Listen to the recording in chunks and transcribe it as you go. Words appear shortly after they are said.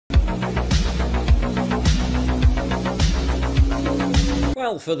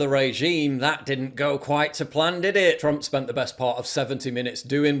Well, for the regime, that didn't go quite to plan, did it? Trump spent the best part of 70 minutes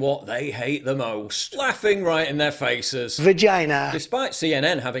doing what they hate the most. Laughing right in their faces. Vagina. Despite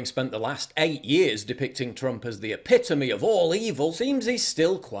CNN having spent the last 8 years depicting Trump as the epitome of all evil, seems he's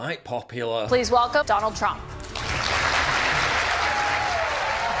still quite popular. Please welcome Donald Trump.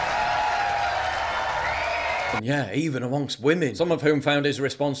 And yeah, even amongst women, some of whom found his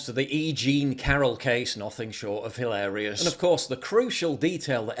response to the E. Jean Carroll case nothing short of hilarious. And of course, the crucial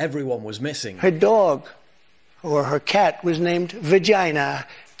detail that everyone was missing. Her dog, or her cat, was named Vagina.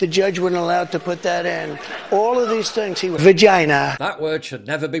 The judge wasn't allowed to put that in. All of these things, he was Vagina. That word should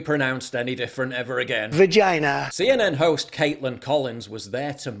never be pronounced any different ever again. Vagina. CNN host Caitlin Collins was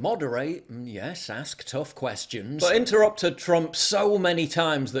there to moderate, and yes, ask tough questions, but interrupted Trump so many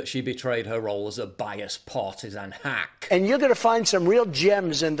times that she betrayed her role as a biased partisan hack. And you're going to find some real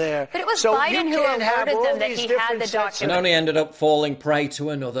gems in there. But it was Biden who alerted them that he had the document. And only ended up falling prey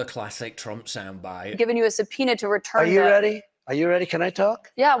to another classic Trump soundbite. Given you a subpoena to return. Are you ready? Are you ready? Can I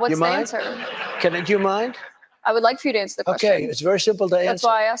talk? Yeah, what's the mind? answer? Do you mind? I would like for you to answer the question. Okay, it's very simple to answer. That's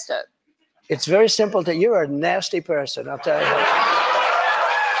why I asked it. It's very simple to, you're a nasty person, I'll tell you.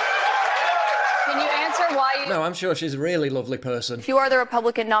 Can you answer why you... No, I'm sure she's a really lovely person. If you are the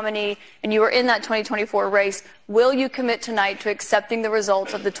Republican nominee and you are in that 2024 race, will you commit tonight to accepting the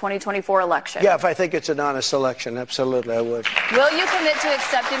results of the 2024 election? Yeah, if I think it's an honest election, absolutely I would. Will you commit to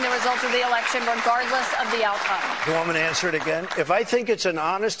accepting the results of the election regardless of the outcome? You want me to answer it again? If I think it's an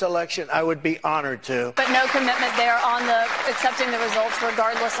honest election, I would be honored to. But no commitment there on the accepting the results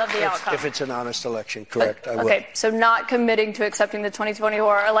regardless of the outcome? If it's an honest election, correct, I would. Okay, so not committing to accepting the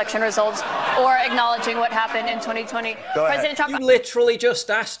 2024 election results or acknowledging what happened in 2020. Go ahead. President Trump... You literally just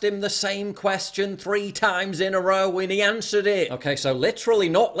asked him the same question 3 times in a row and he answered it. Okay, so literally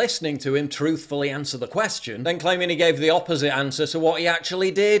not listening to him truthfully answer the question, then claiming he gave the opposite answer to what he actually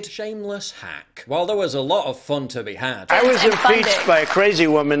did. Shameless hack. While there was a lot of fun to be had, I was impeached by a crazy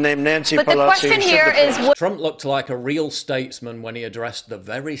woman named Nancy Pelosi. But the question here is... Trump looked like a real statesman when he addressed the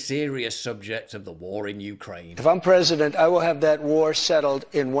very serious subject of the war in Ukraine. If I'm president, I will have that war settled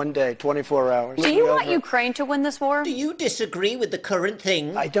in 1 day, 24 hours. Do you want Ukraine to win this war? Do you disagree with the current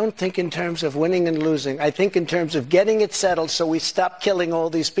thing? I don't think in terms of winning and losing. I think in terms of getting it settled so we stop killing all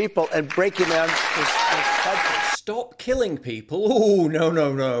these people and breaking down this country. Stop killing people? Oh, no,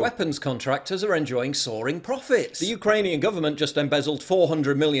 no, no. Weapons contractors are enjoying soaring profits. The Ukrainian government just embezzled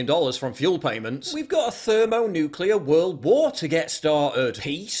 $400 million from fuel payments. We've got a thermonuclear world war to get started.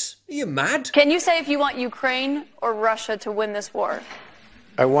 Peace? Are you mad? Can you say if you want Ukraine or Russia to win this war?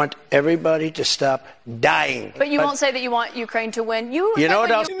 I want everybody to stop dying. But you won't say that you want Ukraine to win. You know what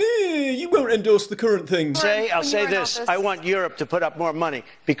else? You won't endorse the current thing. I'll say this. I want Europe to put up more money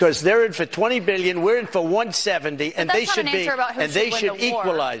because they're in for 20 billion, we're in for 170, and they should be, and they should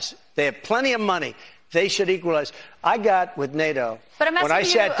equalize. They have plenty of money. They should equalize. I got with NATO. But when I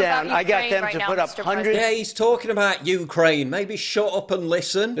sat down, I got them to put up hundreds. Yeah, he's talking about Ukraine. Maybe shut up and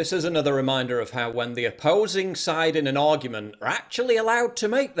listen. This is another reminder of how when the opposing side in an argument are actually allowed to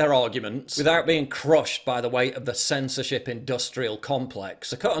make their arguments without being crushed by the weight of the censorship industrial complex,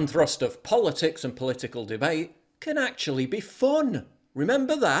 the cut and thrust of politics and political debate can actually be fun.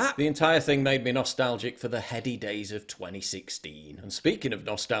 Remember that? The entire thing made me nostalgic for the heady days of 2016. And speaking of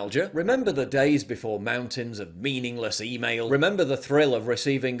nostalgia, remember the days before mountains of meaningless email? Remember the thrill of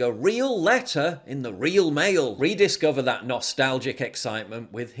receiving a real letter in the real mail? Rediscover that nostalgic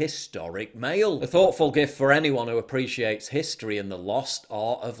excitement with historic mail. A thoughtful gift for anyone who appreciates history and the lost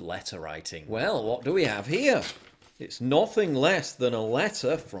art of letter writing. Well, what do we have here? It's nothing less than a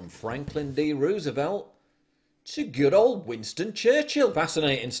letter from Franklin D. Roosevelt to good old Winston Churchill.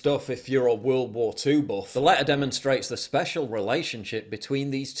 Fascinating stuff if you're a World War II buff. The letter demonstrates the special relationship between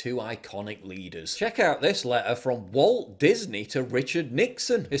these two iconic leaders. Check out this letter from Walt Disney to Richard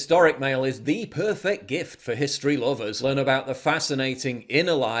Nixon. Historic mail is the perfect gift for history lovers. Learn about the fascinating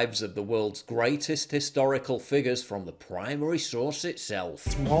inner lives of the world's greatest historical figures from the primary source itself.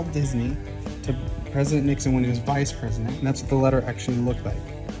 It's Walt Disney to President Nixon when he was vice president, and that's what the letter actually looked like.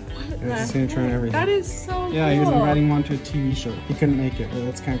 It was a signature and everything. That is so cool. Yeah, he was inviting him onto a TV show. He couldn't make it, but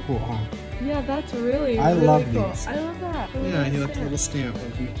that's kind of cool, huh? Yeah, that's really, I really love cool. these. I love that. Yeah, he left a little stamp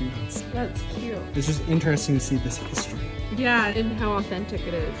like Mickey Mouse. That's cute. It's just interesting to see this history. Yeah, and how authentic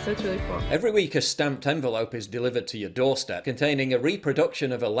it is. So it's really cool. Every week a stamped envelope is delivered to your doorstep containing a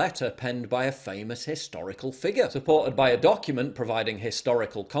reproduction of a letter penned by a famous historical figure, supported by a document providing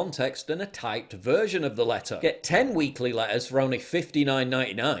historical context and a typed version of the letter. Get 10 weekly letters for only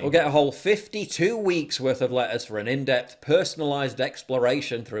 $59.99, or get a whole 52 weeks worth of letters for an in-depth, personalized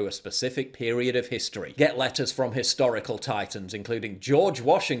exploration through a specific period of history. Get letters from historical titans including George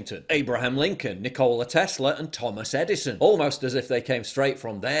Washington, Abraham Lincoln, Nikola Tesla, and Thomas Edison, almost as if they came straight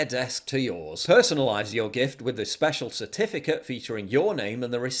from their desk to yours. Personalize your gift with this special certificate featuring your name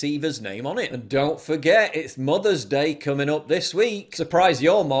and the receiver's name on it. And don't forget, it's Mother's Day coming up this week. Surprise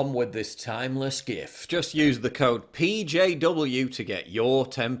your mom with this timeless gift. Just use the code PJW to get your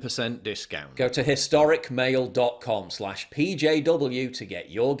 10% discount. Go to historicmail.com/PJW to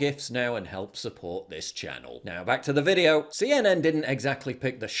get your gifts now and help support this channel. Now back to the video. CNN didn't exactly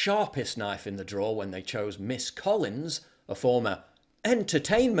pick the sharpest knife in the drawer when they chose Miss Collins, a former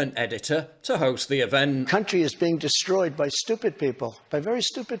entertainment editor, to host the event. The country is being destroyed by stupid people, by very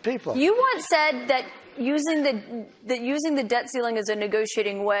stupid people. You once said that using the debt ceiling as a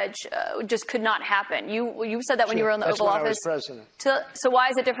negotiating wedge just could not happen. You said that when you were in the Oval Office. I was president. So why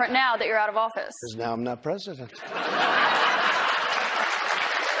is it different now that you're out of office? Because now I'm not president.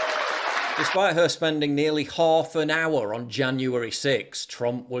 Despite her spending nearly half an hour on January 6,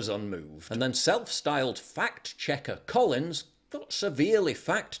 Trump was unmoved. And then self-styled fact-checker Collins got severely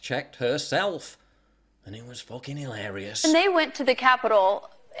fact-checked herself. And it was fucking hilarious. And they went to the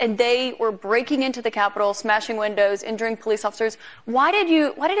Capitol, and they were breaking into the Capitol, smashing windows, injuring police officers. Why did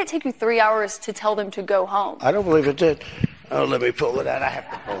it take you 3 hours to tell them to go home? I don't believe it did. Oh, let me pull it out. I have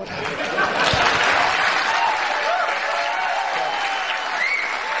to pull it out.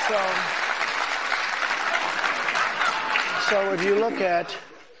 So if you look at,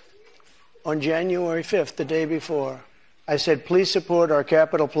 on January 5th, the day before, I said, please support our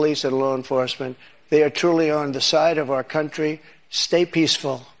Capitol Police and law enforcement. They are truly on the side of our country. Stay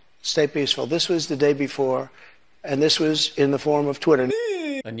peaceful. Stay peaceful. This was the day before, and this was in the form of Twitter.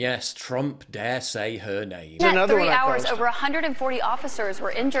 And yes, Trump dare say her name. In 3 hours, over 140 officers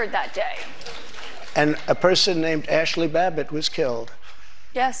were injured that day. And a person named Ashley Babbitt was killed.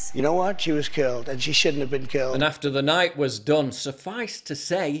 Yes. You know what? She was killed, and she shouldn't have been killed. And after the night was done, suffice to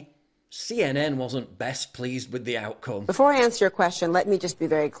say, CNN wasn't best pleased with the outcome. Before I answer your question, let me just be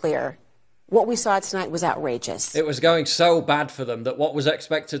very clear. What we saw tonight was outrageous. It was going so bad for them that what was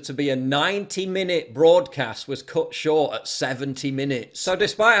expected to be a 90-minute broadcast was cut short at 70 minutes. So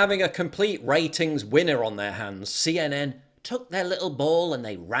despite having a complete ratings winner on their hands, CNN took their little ball and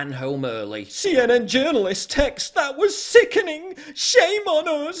they ran home early. CNN journalist text, that was sickening! Shame on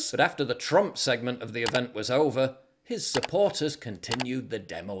us! But after the Trump segment of the event was over, his supporters continued the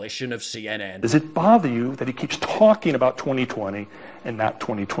demolition of CNN. Does it bother you that he keeps talking about 2020 and not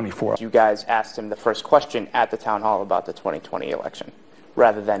 2024? You guys asked him the first question at the town hall about the 2020 election,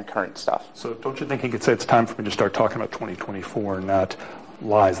 rather than current stuff. So don't you think he could say it's time for me to start talking about 2024, not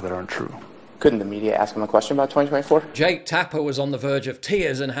lies that aren't true? Couldn't the media ask him a question about 2024? Jake Tapper was on the verge of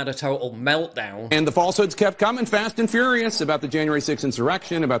tears and had a total meltdown. And the falsehoods kept coming fast and furious about the January 6th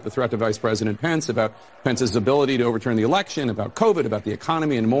insurrection, about the threat to Vice President Pence, about Pence's ability to overturn the election, about COVID, about the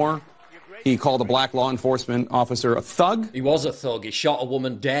economy, and more. He called a black law enforcement officer a thug. He was a thug. He shot a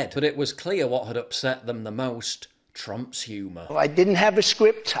woman dead. But it was clear what had upset them the most. Trump's humor. Well, I didn't have a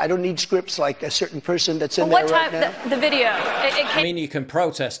script. I don't need scripts like a certain person that's in there right now. The video. I mean, you can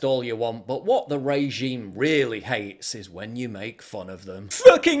protest all you want, but what the regime really hates is when you make fun of them.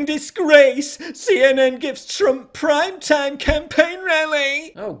 Fucking disgrace! CNN gives Trump primetime campaign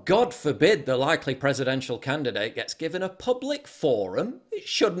rally! Oh, God forbid the likely presidential candidate gets given a public forum. It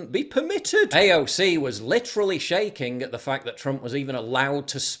shouldn't be permitted. AOC was literally shaking at the fact that Trump was even allowed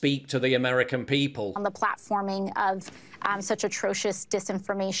to speak to the American people. On the platforming of such atrocious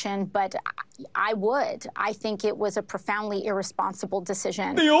disinformation, but I think it was a profoundly irresponsible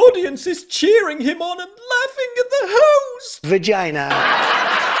decision. The audience is cheering him on and laughing at the host! Vagina.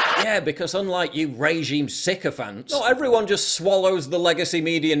 Yeah, because unlike you regime sycophants, not everyone just swallows the legacy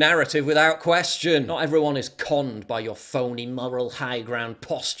media narrative without question. Not everyone is conned by your phony moral high ground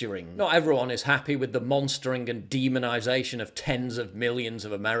posturing. Not everyone is happy with the monstering and demonization of tens of millions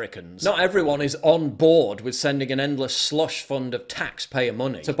of Americans. Not everyone is on board with sending an endless slush fund of taxpayer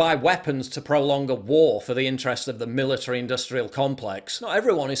money to buy weapons to prolong a war for the interest of the military-industrial complex. Not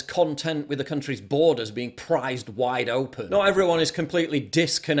everyone is content with the country's borders being prized wide open. Not everyone is completely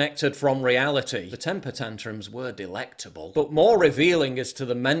disconnected from reality. The temper tantrums were delectable, but more revealing as to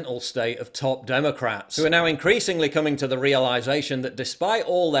the mental state of top Democrats, who are now increasingly coming to the realization that despite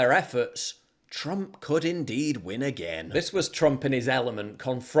all their efforts, Trump could indeed win again. This was Trump in his element,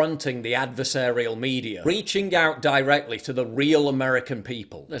 confronting the adversarial media, reaching out directly to the real American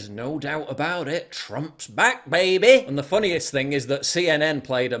people. There's no doubt about it, Trump's back, baby! And the funniest thing is that CNN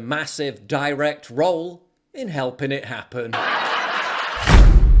played a massive direct role in helping it happen.